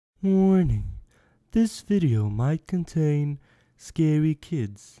Warning. This video might contain scary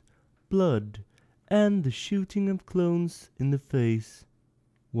kids, blood, and the shooting of clones in the face.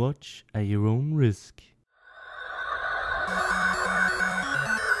 Watch at your own risk.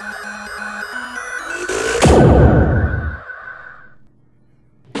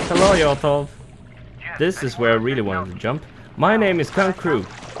 Hello, Yotov. This is where I really wanted to jump. My name is Kungkrut.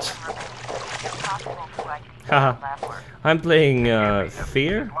 Haha. I'm playing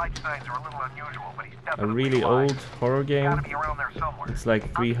F.E.A.R, a really old horror game. It's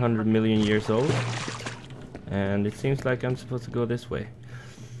like 300 million years old. And it seems like I'm supposed to go this way.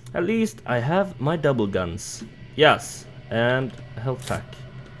 At least I have my double guns. Yes, and a health pack.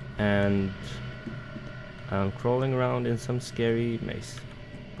 And I'm crawling around in some scary maze.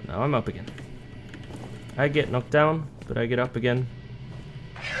 But now I'm up again. I get knocked down, but I get up again.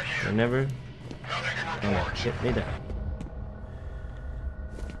 They never hit me down.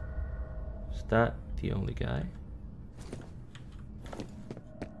 Is that the only guy?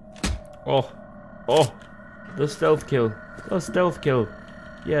 Oh, the stealth kill. Oh, stealth kill.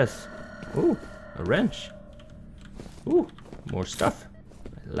 Yes. Ooh, a wrench. Ooh, more stuff.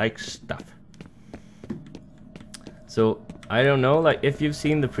 I like stuff. So, I don't know, like, if you've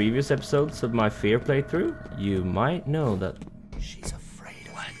seen the previous episodes of my F.E.A.R playthrough, you might know that she's afraid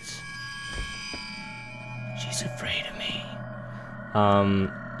of what? She's afraid of me.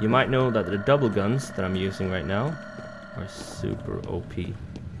 You might know that the double guns that I'm using right now are super OP.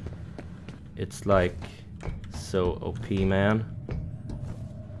 It's like so OP, man.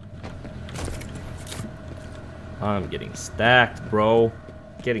 I'm getting stacked, bro.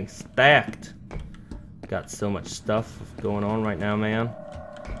 Getting stacked. Got so much stuff going on right now, man.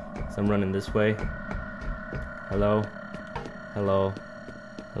 So I'm running this way. Hello? Hello?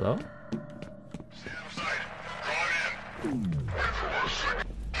 Hello?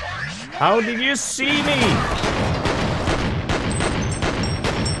 How did you see me?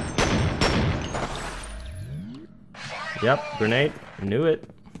 Yep, grenade. Knew it.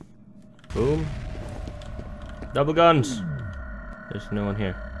 Boom. Double guns. There's no one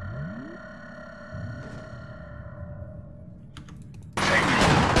here. Yeah,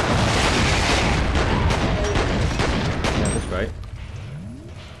 that's right.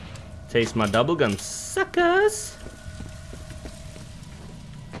 Taste my double gun, suckers!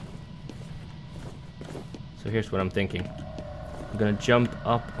 So here's what I'm thinking. I'm gonna jump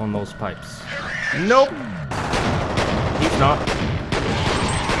up on those pipes. Nope! He's not.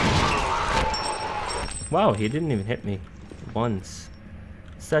 Wow, he didn't even hit me once.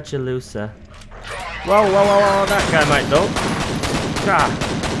 Such a loser. Whoa, whoa, whoa, whoa, that guy might though.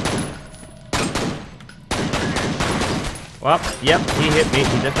 Well, yep, he hit me.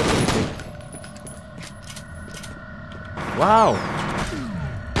 He definitely hit me. Wow.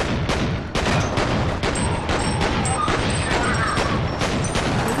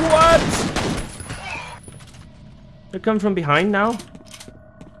 What? They're coming from behind now?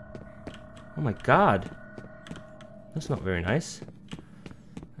 Oh my god. That's not very nice.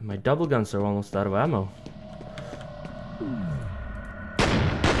 And my double guns are almost out of ammo.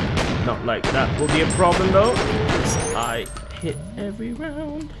 Not like that will be a problem though. Because I hit every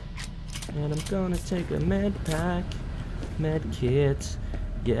round. And I'm gonna take a med pack. Med kit.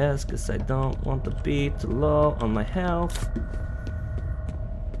 Yes, because I don't want to be too low on my health.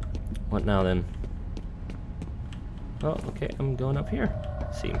 What now then? Oh, okay, I'm going up here.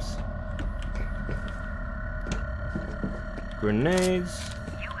 Seems. Grenades.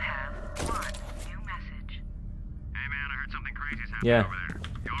 You have one new message. Hey man, I heard something crazy's happening Yeah, over there.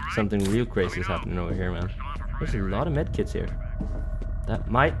 You all right? something real crazy is happening over here, man. There's a lot of medkits here.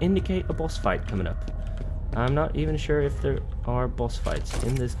 That might indicate a boss fight coming up. I'm not even sure if there are boss fights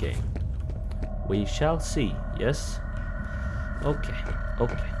in this game. We shall see, yes? Okay,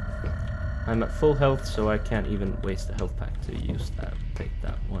 okay. I'm at full health, so I can't even waste a health pack to use that. Take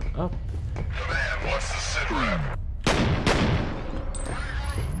that one up. Command, what's the sit rep?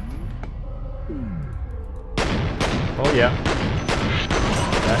 Oh yeah.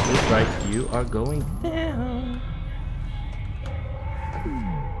 That is right. You are going down.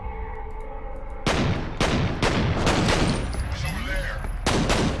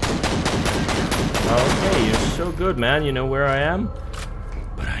 Okay, you're so good, man. You know where I am?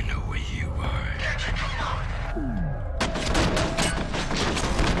 But I know where you are.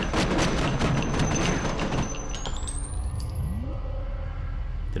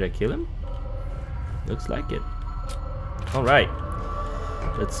 Did I kill him? Looks like it. Alright.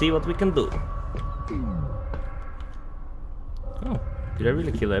 Let's see what we can do. Oh, did I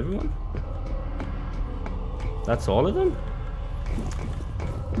really kill everyone? That's all of them?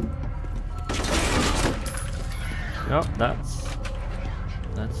 No, that's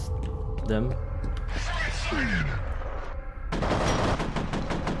them.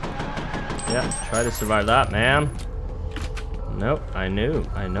 Yeah, try to survive that, man. Nope, I know.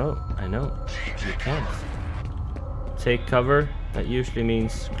 You can't. Take cover. That usually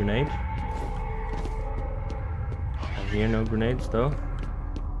means grenade. I hear no grenades though.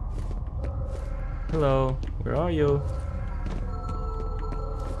 Hello, where are you?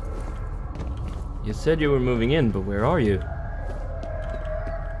 You said you were moving in, but where are you?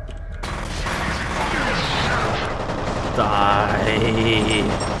 Die!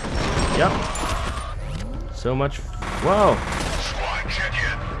 Yep. So much. Whoa!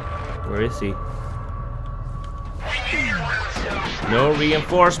 Where is he? No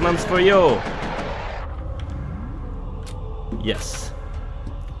reinforcements for you! Yes.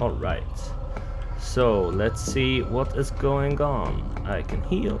 Alright. So, let's see what is going on. I can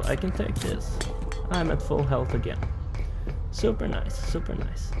heal, I can take this. I'm at full health again. Super nice, super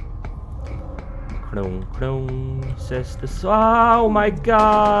nice. Clone, clone, says this. Oh my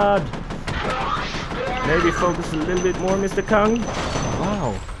god! Maybe focus a little bit more, Mr. Kung.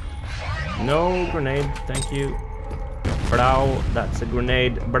 Wow. No grenade, thank you. Brow, that's a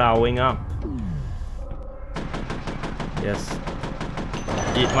grenade browing up. Yes.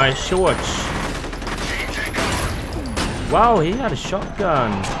 Eat my shorts. Wow, he had a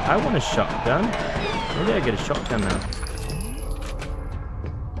shotgun. I want a shotgun. Maybe I get a shotgun now.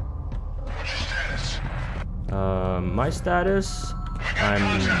 My status?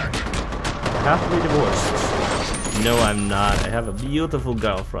 I'm happily divorced. No, I'm not. I have a beautiful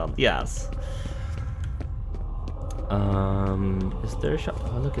girlfriend. Yes. Is there a shot?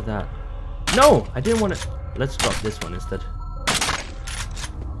 Oh, look at that. No, I didn't want to. Let's drop this one instead.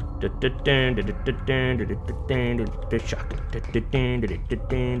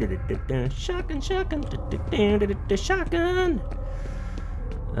 Shotgun.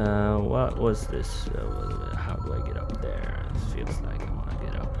 What was this? How do I get up there? It feels like I want to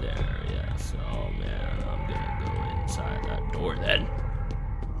get up there. Yes. Oh man, I'm gonna go inside that door then.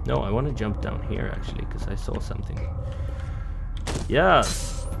 No, I want to jump down here actually because I saw something.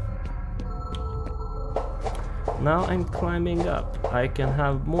 Yes. Now I'm climbing up. I can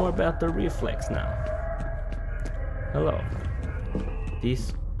have more better reflex now. Hello.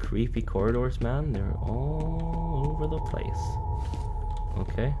 These creepy corridors, man, they're all over the place.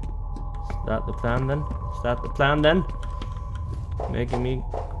 Okay. Is that the plan then? Is that the plan then? Making me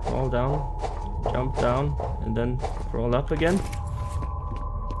fall down, jump down, and then crawl up again?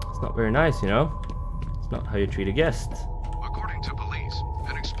 It's not very nice, you know? It's not how you treat a guest. According to police,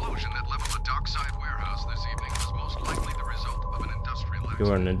 an explosion that leveled a dockside warehouse this evening was most likely the result of an industrial accident.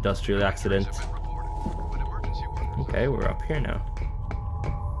 You're an industrial accident. Okay, we're up here now.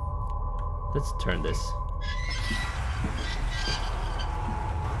 Let's turn this.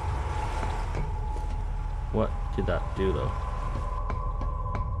 What did that do though?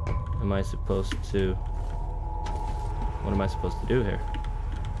 Am I supposed to... What am I supposed to do here?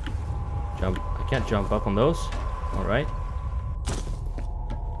 Jump? I can't jump up on those. Alright.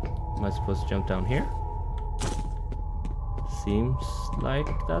 Am I supposed to jump down here? Seems like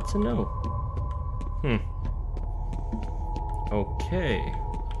that's a no. Okay.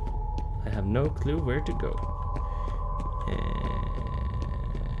 I have no clue where to go.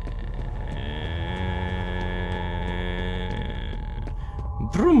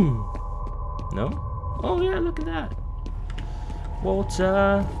 Vroom! No? Oh yeah, look at that.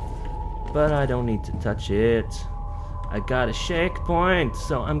 Water. But I don't need to touch it. I got a shake point,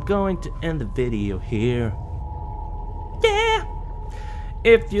 so I'm going to end the video here. Yeah!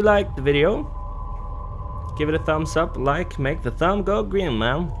 If you liked the video, give it a thumbs up, like, make the thumb go green,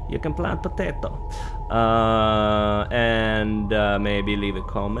 man. You can plant potato. And maybe leave a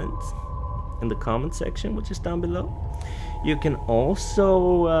comment in the comment section, which is down below. You can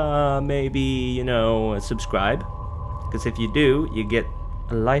also maybe, you know, subscribe, because if you do, you get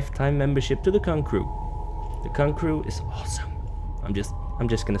a lifetime membership to the Kungkrut. The Kungkrut is awesome. I'm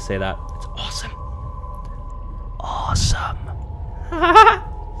just gonna say that. It's awesome. Awesome.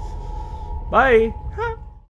 Bye.